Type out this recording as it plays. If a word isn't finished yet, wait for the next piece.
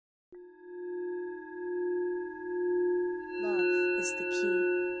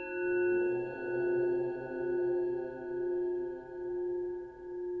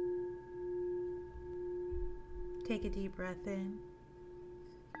Take a deep breath in.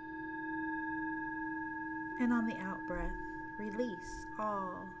 And on the out breath, release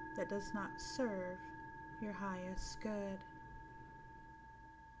all that does not serve your highest good.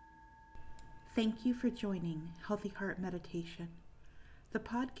 Thank you for joining Healthy Heart Meditation, the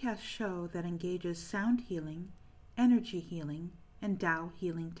podcast show that engages sound healing, energy healing, and Tao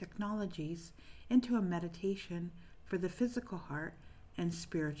healing technologies into a meditation for the physical heart and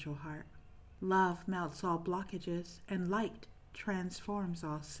spiritual heart. Love melts all blockages, and light transforms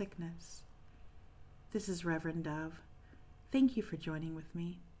all sickness. This is Reverend Dove. Thank you for joining with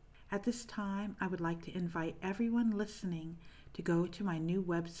me. At this time, I would like to invite everyone listening to go to my new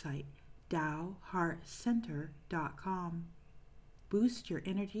website, TaoHeartCenter.com. Boost your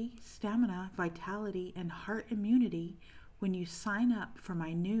energy, stamina, vitality, and heart immunity when you sign up for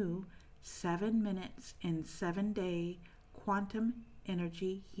my new 7 minutes in 7 day quantum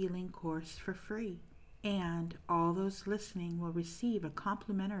energy healing course for free. And all those listening will receive a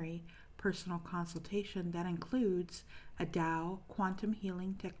complimentary personal consultation that includes a Tao quantum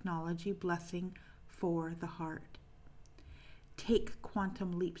healing technology blessing for the heart. Take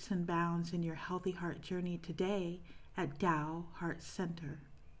quantum leaps and bounds in your healthy heart journey today at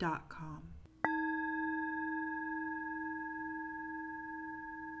TaoHeartCenter.com.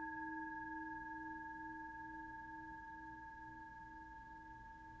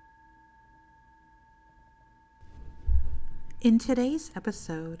 In today's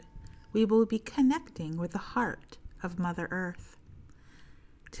episode, we will be connecting with the heart of Mother Earth.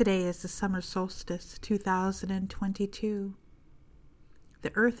 Today is the summer solstice 2022.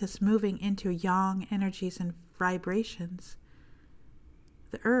 The Earth is moving into yang energies and vibrations.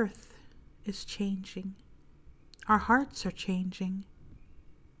 The Earth is changing. Our hearts are changing.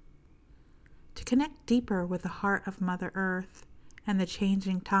 To connect deeper with the heart of Mother Earth and the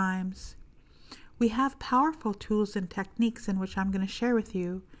changing times, we have powerful tools and techniques in which I'm going to share with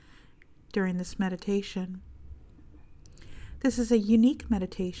you during this meditation. This is a unique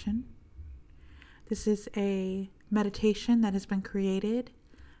meditation. This is a meditation that has been created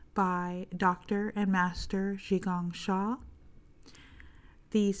by Dr. and Master Zhigong Sha.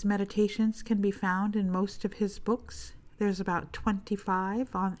 These meditations can be found in most of his books. There's about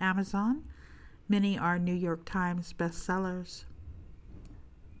 25 on Amazon. Many are New York Times bestsellers.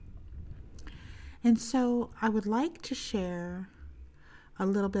 And so I would like to share a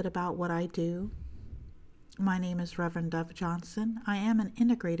little bit about what I do. My name is Reverend Dove Johnson. I am an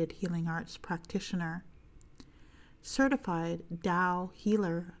integrated healing arts practitioner, certified Tao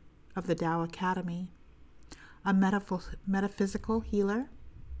healer of the Tao Academy, a metaphysical healer.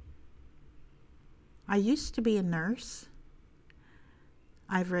 I used to be a nurse.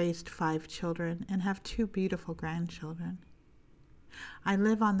 I've raised 5 children and have 2 beautiful grandchildren. I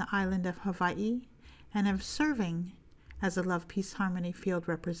live on the island of Hawaii and am serving as a Love, Peace, Harmony field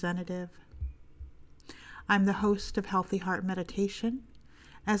representative. I'm the host of Healthy Heart Meditation,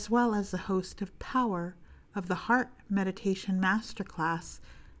 as well as the host of Power of the Heart Meditation Masterclass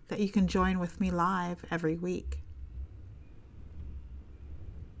that you can join with me live every week.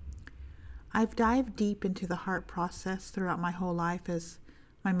 I've dived deep into the heart process throughout my whole life, as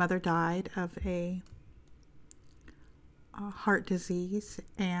my mother died of a heart disease,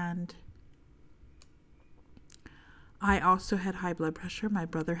 and I also had high blood pressure. My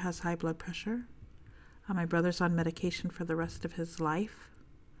brother has high blood pressure. My brother's on medication for the rest of his life.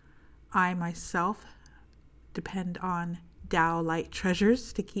 I myself depend on Tao light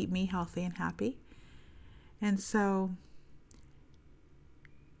treasures to keep me healthy and happy. And so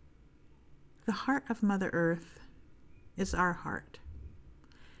the heart of Mother Earth is our heart.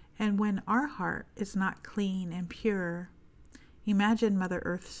 And when our heart is not clean and pure, imagine Mother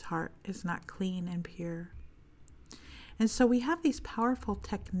Earth's heart is not clean and pure. And so we have these powerful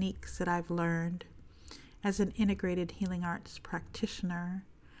techniques that I've learned as an integrated healing arts practitioner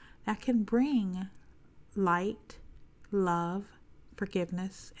that can bring light, love,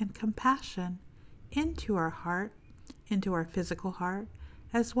 forgiveness, and compassion into our heart, into our physical heart,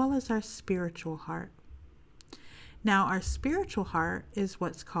 as well as our spiritual heart. Now, our spiritual heart is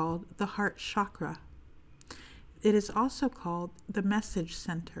what's called the heart chakra. It is also called the message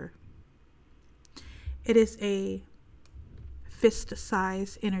center. It is a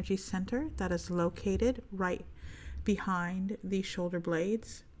fist-sized energy center that is located right behind the shoulder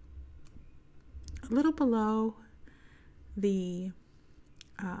blades, a little below the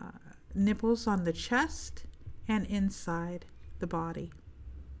nipples on the chest and inside the body.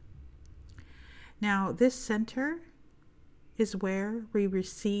 Now, this center is where we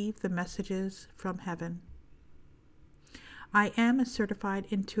receive the messages from heaven. I am a certified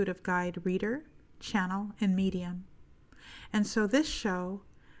intuitive guide reader, channel, and medium. And so this show,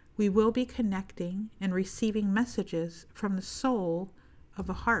 we will be connecting and receiving messages from the soul of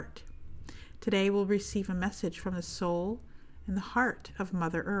a heart. Today we'll receive a message from the soul and the heart of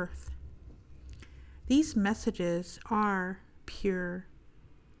Mother Earth. These messages are pure.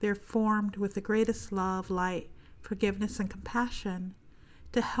 They're formed with the greatest love, light, forgiveness, and compassion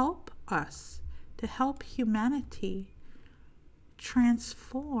to help us, to help humanity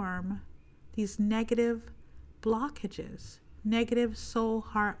transform these negative blockages, negative soul,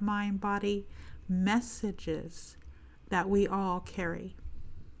 heart, mind, body messages that we all carry.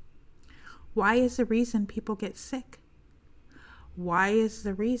 Why is the reason people get sick? Why is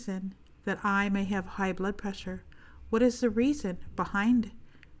the reason that I may have high blood pressure? What is the reason behind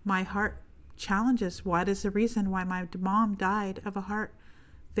my heart challenges? What is the reason why my mom died of a heart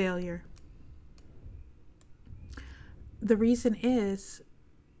failure? The reason is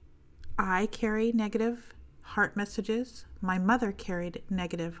I carry negative heart messages. My mother carried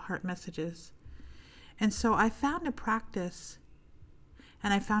negative heart messages. And so I found a practice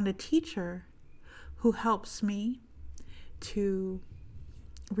and I found a teacher who helps me to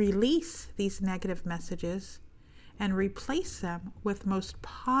release these negative messages and replace them with most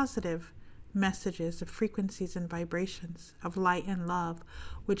positive messages of frequencies and vibrations of light and love,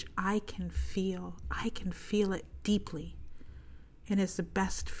 which I can feel. I can feel it deeply. And it's the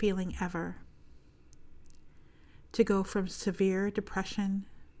best feeling ever. To go from severe depression,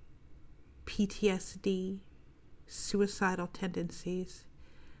 PTSD, suicidal tendencies,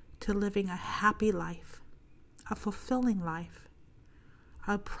 to living a happy life, a fulfilling life,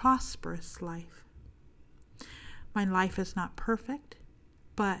 a prosperous life. My life is not perfect,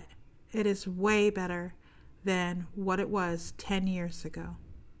 but it is way better than what it was 10 years ago.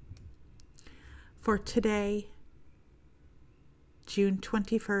 For today, June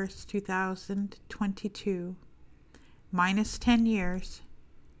 21st, 2022, minus 10 years,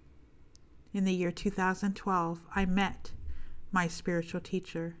 in the year 2012, I met my spiritual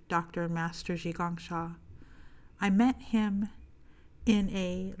teacher, Dr. and Master Zhigong Sha. I met him in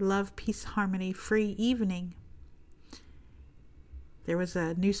a Love, Peace, Harmony free evening. There was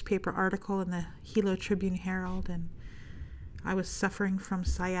a newspaper article in the Hilo Tribune Herald, and I was suffering from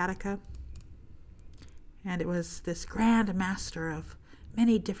sciatica. And it was this grand master of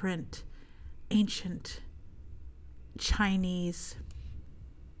many different ancient Chinese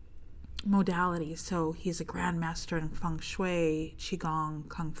modalities. So he's a grand master in feng shui, qigong,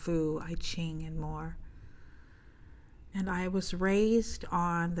 kung fu, I ching, and more. And I was raised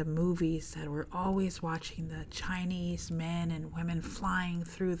on the movies that were always watching the Chinese men and women flying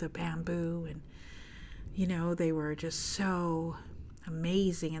through the bamboo. And, you know, they were just so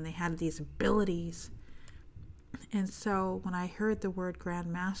amazing and they had these abilities. And so when I heard the word Grand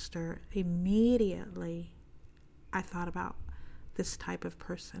Master, immediately I thought about this type of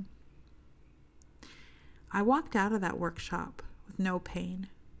person. I walked out of that workshop with no pain.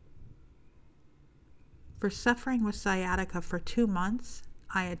 For suffering with sciatica for 2 months,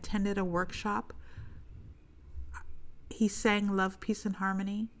 I attended a workshop. He sang Love, Peace, and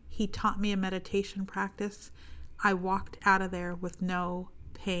Harmony. He taught me a meditation practice. I walked out of there with no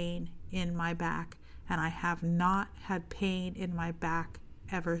pain in my back, and I have not had pain in my back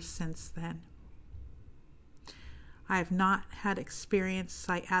ever since then. I have not had experienced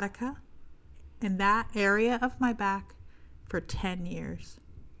sciatica in that area of my back for 10 years.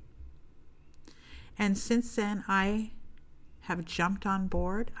 And since then, I have jumped on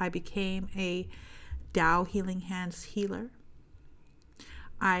board. I became a Tao Healing Hands healer.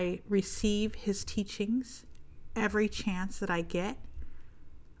 I receive his teachings every chance that I get.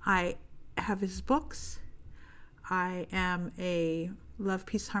 I have his books. I am a Love,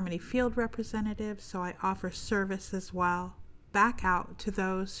 Peace, Harmony field representative, so I offer service as well back out to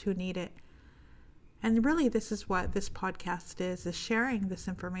those who need it. And really, this is what this podcast is sharing this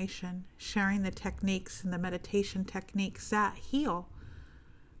information, sharing the techniques and the meditation techniques that heal,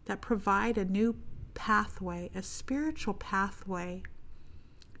 that provide a new pathway, a spiritual pathway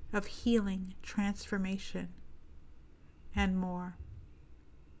of healing, transformation, and more.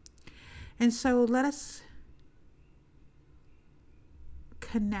 And so let us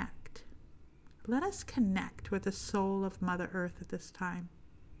connect. Let us connect with the soul of Mother Earth at this time.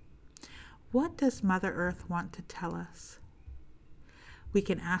 What does Mother Earth want to tell us? We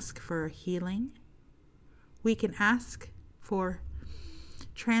can ask for healing. We can ask for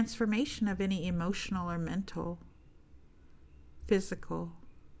transformation of any emotional or mental, physical,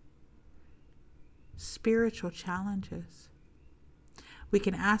 spiritual challenges. We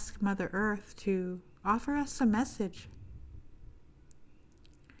can ask Mother Earth to offer us a message.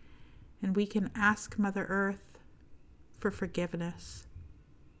 And we can ask Mother Earth for forgiveness.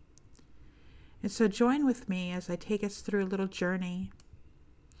 And so join with me as I take us through a little journey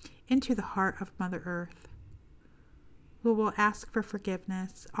into the heart of Mother Earth. We will ask for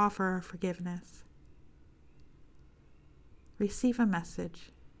forgiveness, offer our forgiveness, receive a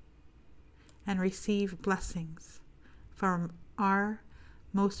message, and receive blessings from our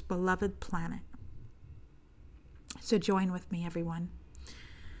most beloved planet. So join with me, everyone.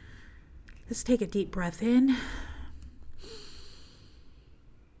 Let's take a deep breath in.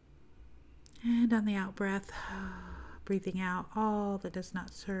 And on the out breath, breathing out all that does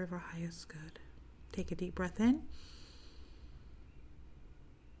not serve our highest good. Take a deep breath in.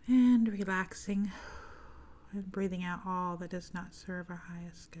 And relaxing and breathing out all that does not serve our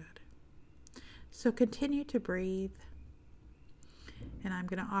highest good. So continue to breathe. And I'm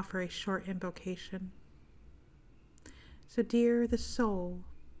going to offer a short invocation. So dear the soul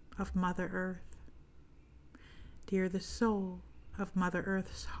of Mother Earth, dear the soul of Mother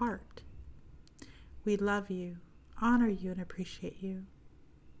Earth's heart, we love you, honor you, and appreciate you.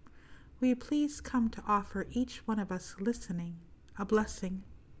 Will you please come to offer each one of us listening a blessing?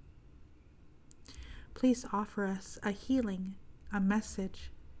 Please offer us a healing, a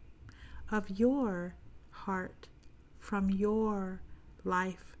message of your heart, from your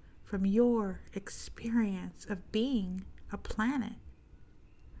life, from your experience of being a planet.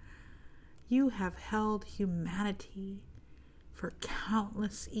 You have held humanity for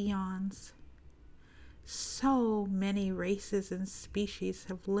countless eons. So many races and species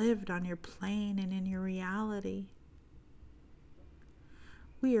have lived on your plane and in your reality.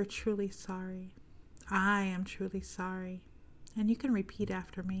 We are truly sorry. I am truly sorry. And you can repeat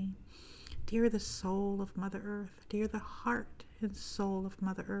after me. Dear the soul of Mother Earth, dear the heart and soul of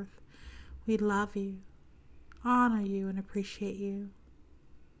Mother Earth, we love you, honor you, and appreciate you.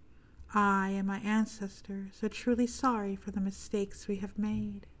 I and my ancestors are truly sorry for the mistakes we have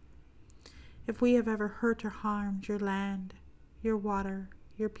made. If we have ever hurt or harmed your land, your water,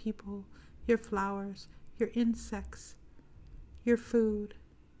 your people, your flowers, your insects, your food,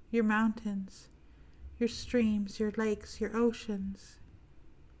 your mountains, your streams, your lakes, your oceans,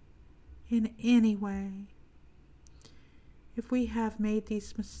 in any way, if we have made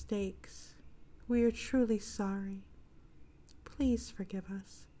these mistakes, we are truly sorry. Please forgive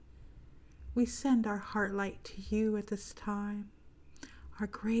us. We send our heart light to you at this time, our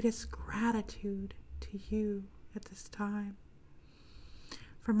greatest gratitude to you at this time.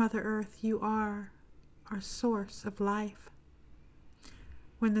 For Mother Earth, you are our source of life.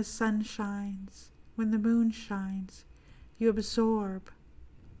 When the sun shines, when the moon shines, you absorb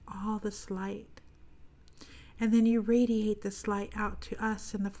all this light. And then you radiate this light out to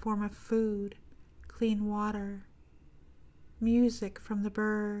us in the form of food, clean water, music from the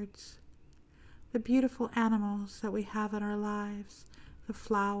birds, the beautiful animals that we have in our lives, the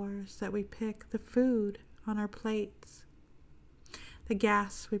flowers that we pick, the food on our plates, the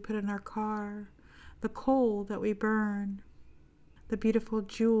gas we put in our car, the coal that we burn, the beautiful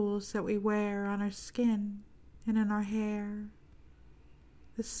jewels that we wear on our skin and in our hair,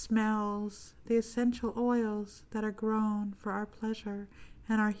 the smells, the essential oils that are grown for our pleasure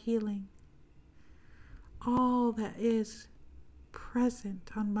and our healing. All that is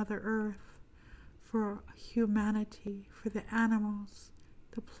present on Mother Earth for humanity, for the animals,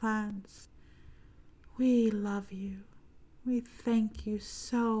 the plants. We love you. We thank you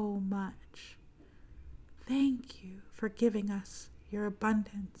so much. Thank you for giving us your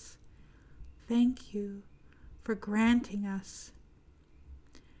abundance. Thank you for granting us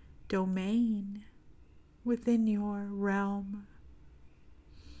domain within your realm.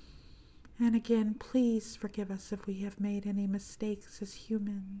 And again, please forgive us if we have made any mistakes as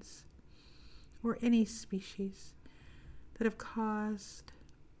humans or any species that have caused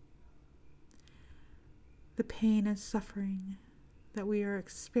the pain and suffering that we are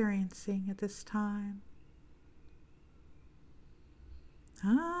experiencing at this time.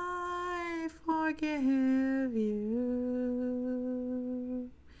 I forgive you.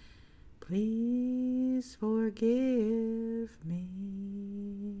 Please forgive me.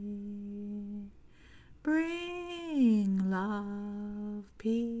 Bring love,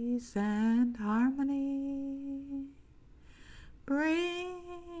 peace, and harmony.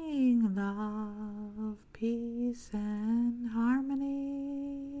 Bring love, peace, and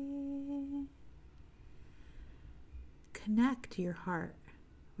harmony. Connect your heart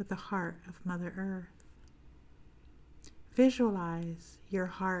with the heart of Mother Earth. Visualize your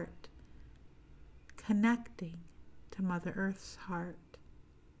heart connecting to Mother Earth's heart.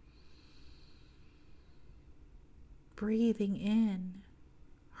 Breathing in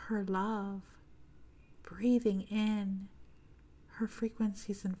her love, breathing in her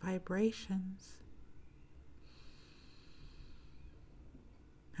frequencies and vibrations.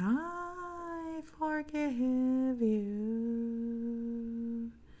 I forgive you.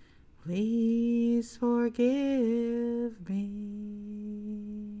 Please forgive me.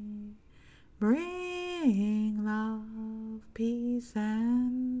 Bring love, peace,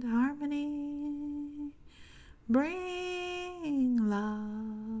 and harmony. Bring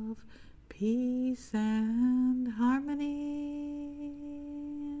love, peace, and harmony.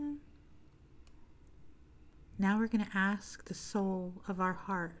 Now we're going to ask the soul of our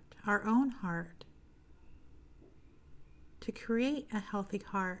heart, our own heart. To create a healthy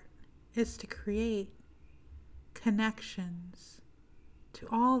heart is to create connections to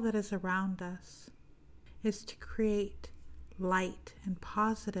all that is around us, is to create light and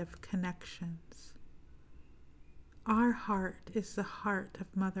positive connections. Our heart is the heart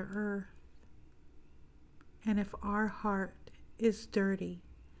of Mother Earth. And if our heart is dirty,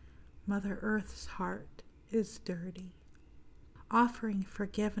 Mother Earth's heart is dirty. Offering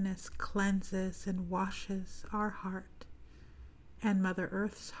forgiveness cleanses and washes our heart and Mother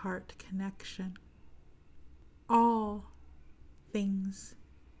Earth's heart connection. All things,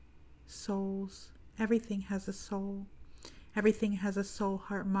 souls, everything has a soul. Everything has a soul,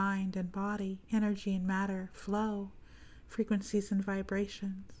 heart, mind, and body, energy and matter, flow, frequencies and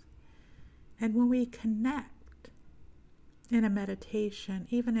vibrations. And when we connect in a meditation,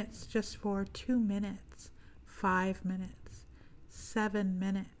 even if it's just for 2 minutes, 5 minutes, 7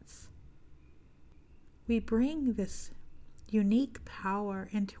 minutes, we bring this unique power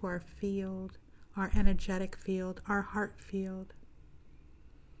into our field, our energetic field, our heart field.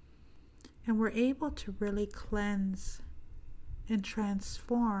 And we're able to really cleanse and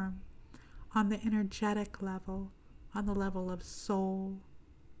transform on the energetic level, on the level of soul.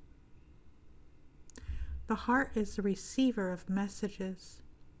 The heart is the receiver of messages.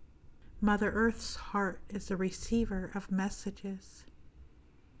 Mother Earth's heart is the receiver of messages.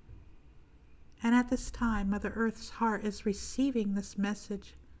 And at this time, Mother Earth's heart is receiving this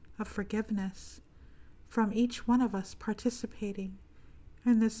message of forgiveness from each one of us participating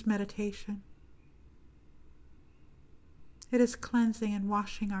in this meditation. It is cleansing and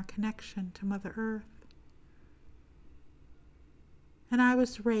washing our connection to Mother Earth. And I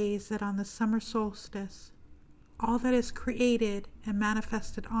was raised that on the summer solstice, all that is created and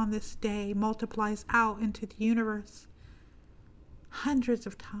manifested on this day multiplies out into the universe hundreds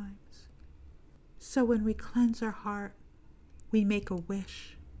of times. So when we cleanse our heart, we make a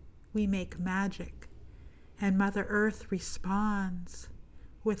wish, we make magic, and Mother Earth responds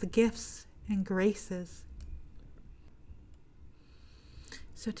with gifts and graces.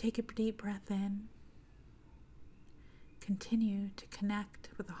 So take a deep breath in. Continue to connect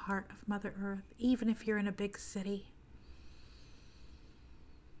with the heart of Mother Earth, even if you're in a big city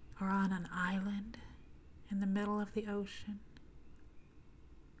or on an island in the middle of the ocean.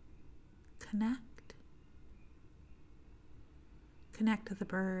 Connect. Connect to the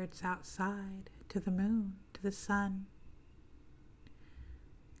birds outside, to the moon, to the sun.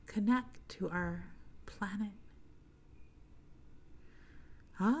 Connect to our planet.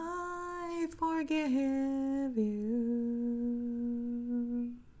 I forgive you.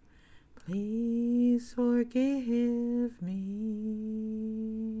 Please forgive me.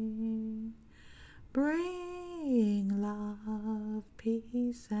 Bring love,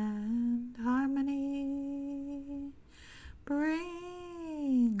 peace, and harmony.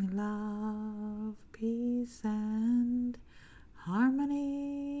 Bring love, peace, and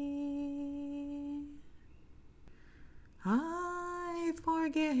harmony. I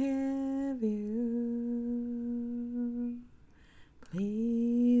forgive you.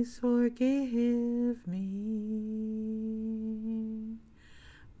 Please forgive me.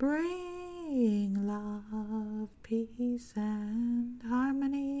 Bring love, peace, and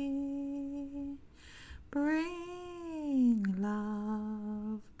harmony. Bring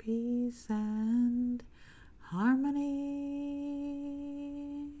love, peace, and harmony.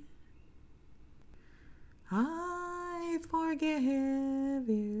 I forgive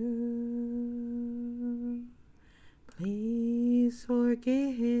you. Please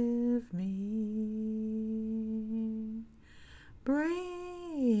forgive me.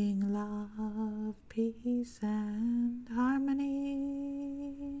 Bring love, peace, and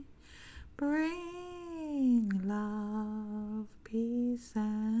harmony. Bring love, peace,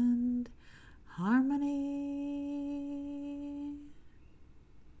 and harmony.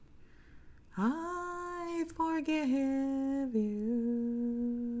 I forgive you.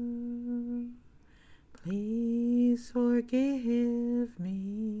 Please forgive me.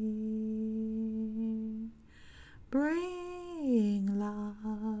 Bring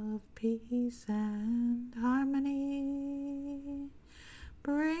love, peace, and harmony.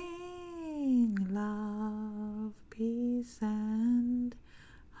 Bring love, peace, and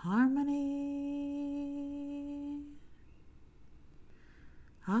harmony.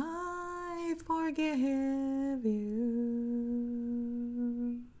 I forgive you.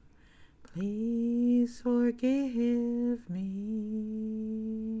 Please forgive me.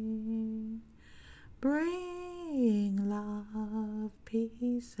 Bring love,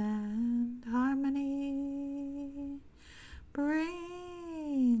 peace, and harmony.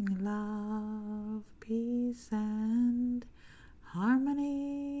 Bring love, peace, and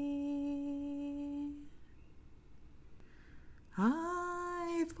harmony.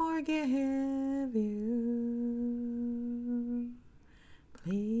 I forgive you.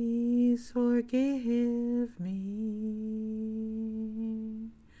 Please forgive me.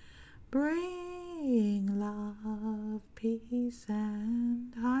 Bring love, peace,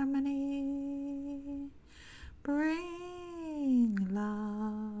 and harmony. Bring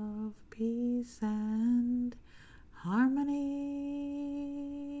love, peace, and harmony.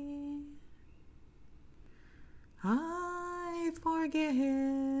 I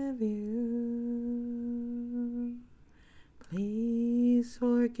forgive you. Please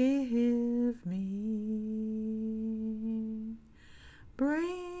forgive me.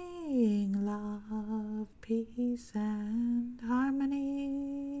 Bring love, peace, and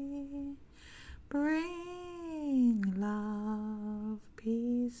harmony. Bring love,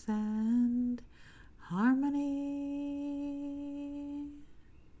 peace, and harmony.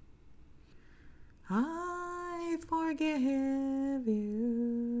 I forgive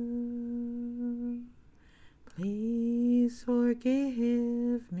you. Please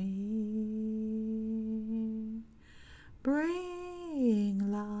forgive me.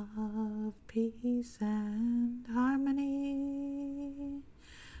 Bring love, peace, and harmony.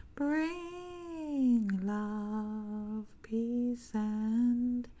 Bring love, peace,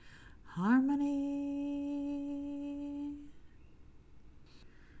 and harmony.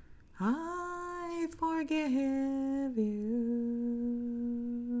 I forgive you.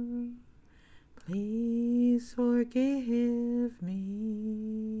 Please forgive me.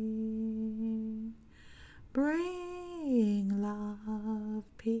 Bring love,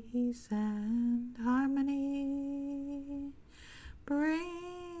 peace, and harmony.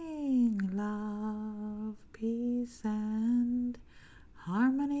 Bring love, peace, and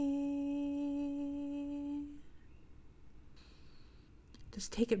harmony.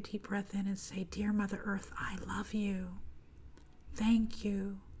 Just take a deep breath in and say, Dear Mother Earth, I love you. Thank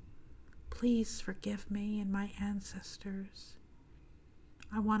you. Please forgive me and my ancestors.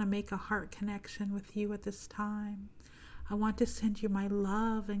 I want to make a heart connection with you at this time. I want to send you my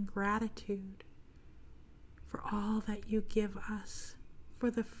love and gratitude for all that you give us,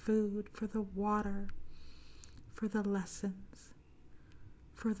 for the food, for the water, for the lessons,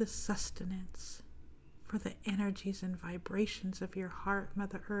 for the sustenance, for the energies and vibrations of your heart,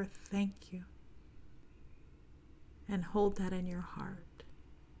 Mother Earth. Thank you. And hold that in your heart.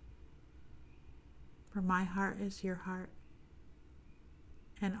 For my heart is your heart,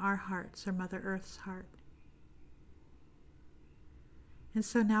 and our hearts are Mother Earth's heart. And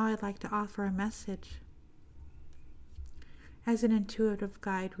so now I'd like to offer a message. As an intuitive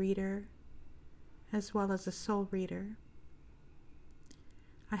guide reader, as well as a soul reader,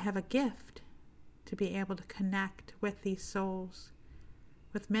 I have a gift to be able to connect with these souls.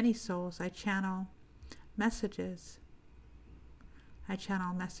 With many souls, I channel messages. I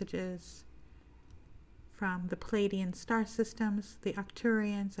channel messages from the Pleiadian star systems, the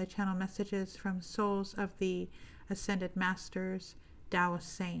Arcturians. I channel messages from souls of the Ascended Masters, Taoist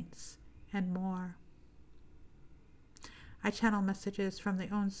saints, and more. I channel messages from the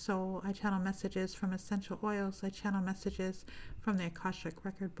own soul. I channel messages from essential oils. I channel messages from the Akashic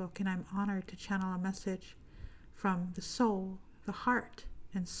Record Book, and I'm honored to channel a message from the soul, the heart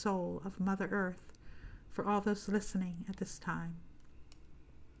and soul of Mother Earth for all those listening at this time.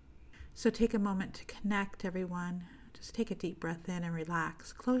 So take a moment to connect, everyone. Just take a deep breath in and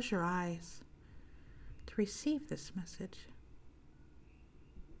relax. Close your eyes to receive this message.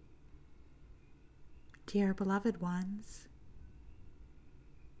 Dear beloved ones,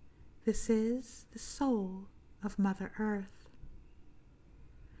 this is the soul of Mother Earth.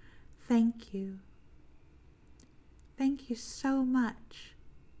 Thank you. Thank you so much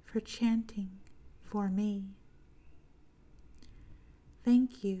for chanting for me.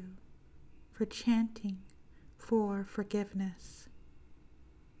 Thank you for chanting for forgiveness.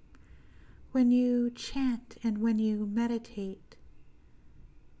 When you chant and when you meditate,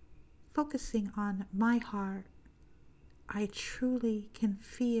 focusing on my heart, I truly can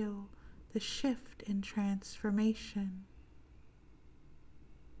feel the shift and transformation.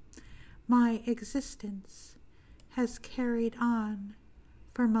 My existence has carried on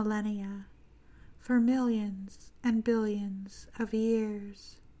for millennia, for millions and billions of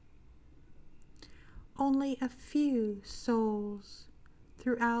years. Only a few souls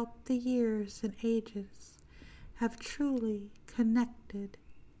throughout the years and ages have truly connected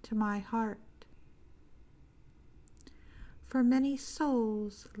to my heart. For many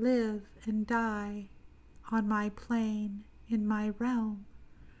souls live and die on my plane, in my realm,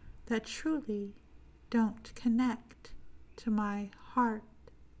 that truly don't connect to my heart.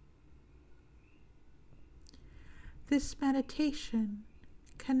 This meditation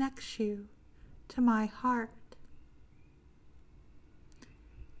connects you to my heart.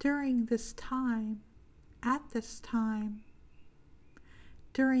 During this time, at this time,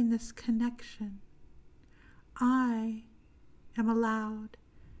 during this connection, I am allowed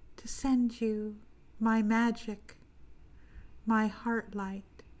to send you my magic, my heart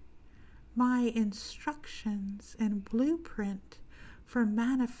light, my instructions and blueprint for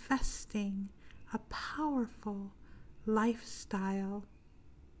manifesting a powerful lifestyle.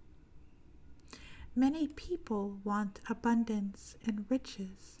 Many people want abundance and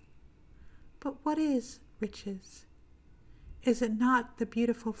riches, but what is riches? Is it not the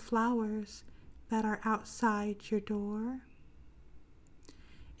beautiful flowers that are outside your door?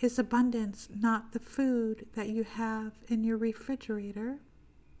 Is abundance not the food that you have in your refrigerator?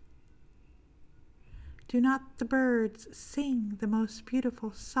 Do not the birds sing the most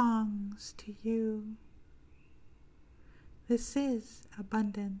beautiful songs to you? This is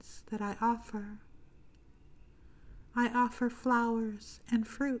abundance that I offer. I offer flowers and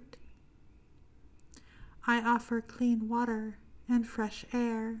fruit. I offer clean water and fresh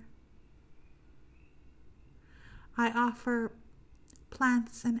air. I offer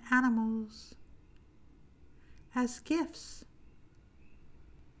plants and animals as gifts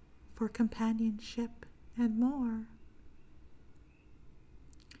for companionship and more.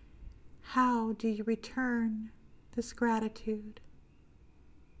 How do you return this gratitude?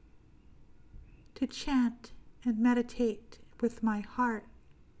 To chant and meditate with my heart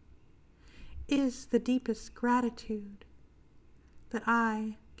is the deepest gratitude that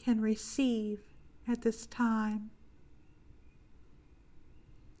I can receive at this time.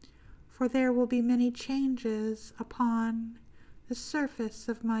 For there will be many changes upon the surface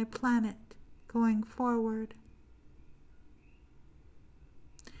of my planet going forward.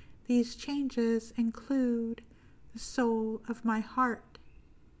 These changes include the soul of my heart.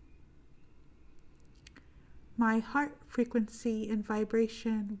 My heart frequency and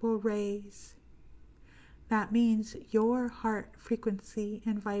vibration will raise. That means your heart frequency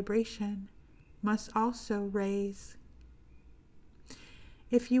and vibration must also raise.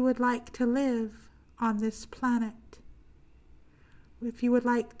 If you would like to live on this planet, if you would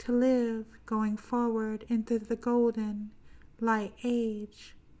like to live going forward into the golden light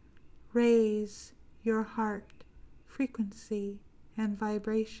age, raise your heart frequency and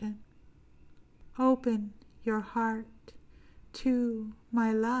vibration. Open your heart to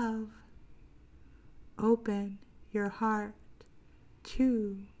my love. Open your heart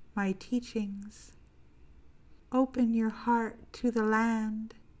to my teachings. Open your heart to the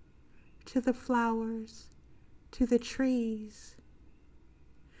land, to the flowers, to the trees,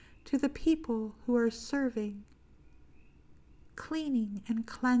 to the people who are serving, cleaning and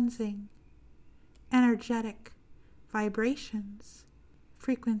cleansing, energetic vibrations,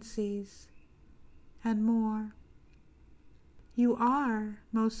 frequencies, and more. You are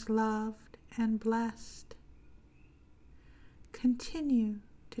most loved and blessed. Continue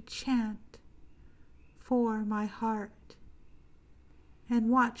to chant for my heart and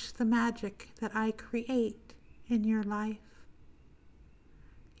watch the magic that I create in your life.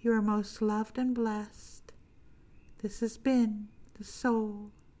 You are most loved and blessed. This has been the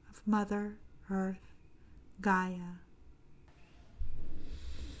soul of Mother Earth, Gaia.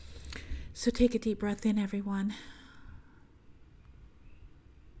 So take a deep breath in, everyone.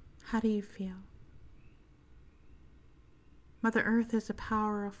 How do you feel? Mother Earth is a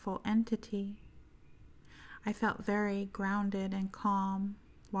powerful entity. I felt very grounded and calm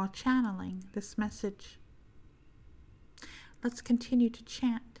while channeling this message. Let's continue to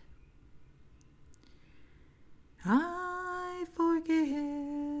chant. I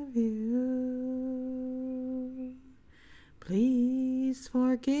forgive you. Please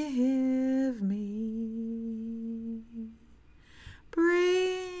forgive me.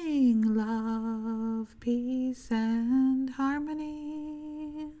 Bring love, peace, and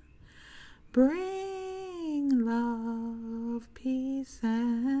harmony. Bring love, peace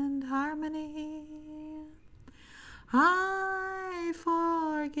and harmony. I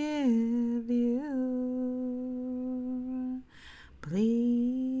forgive you.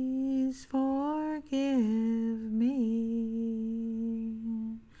 Please forgive me.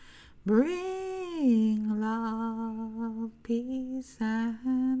 Bring love, peace,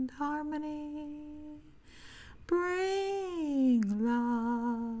 and harmony. Bring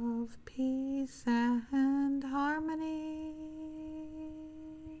love, peace, and harmony.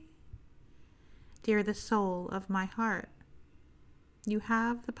 Dear the soul of my heart, you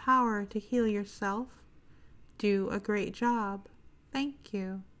have the power to heal yourself. Do a great job. Thank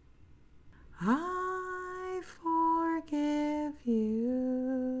you. I forgive you.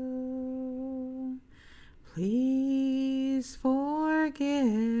 Please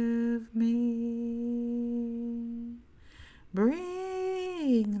forgive me.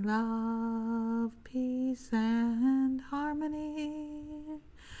 Bring love, peace, and harmony.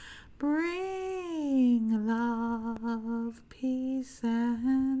 Bring love, peace,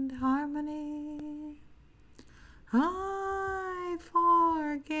 and harmony. I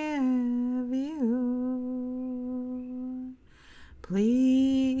forgive you.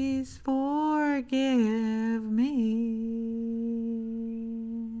 Please forgive me.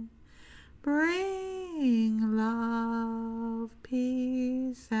 Bring love,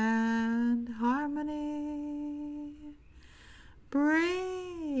 peace, and harmony.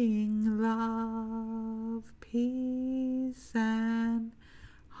 Bring love, peace, and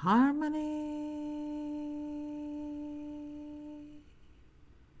harmony.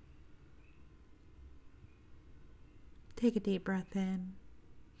 Take a deep breath in.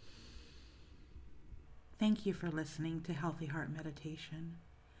 Thank you for listening to Healthy Heart Meditation.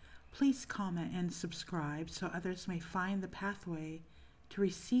 Please comment and subscribe so others may find the pathway to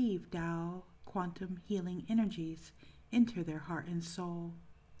receive Tao quantum healing energies into their heart and soul.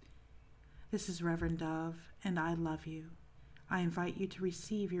 This is Reverend Dove, and I love you. I invite you to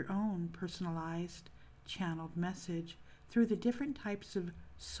receive your own personalized, channeled message through the different types of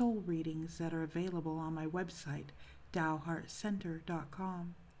soul readings that are available on my website,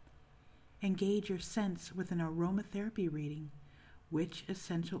 taoheartcenter.com. Engage your sense with an aromatherapy reading. Which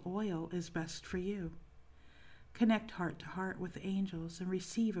essential oil is best for you? Connect heart to heart with angels and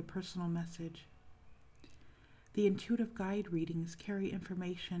receive a personal message. The intuitive guide readings carry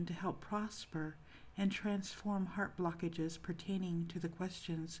information to help prosper and transform heart blockages pertaining to the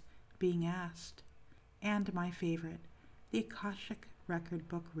questions being asked. And my favorite, the Akashic Record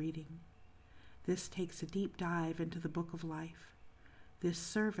Book reading. This takes a deep dive into the Book of Life. This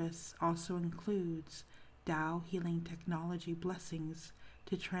service also includes Tao healing technology blessings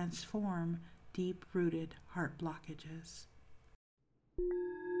to transform deep-rooted heart blockages.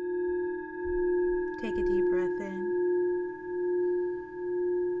 Take a deep breath in,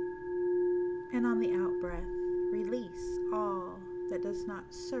 and on the out-breath, release all that does not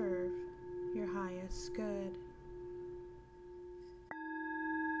serve your highest good.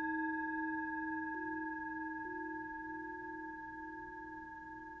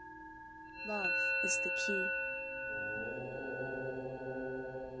 Love is the key.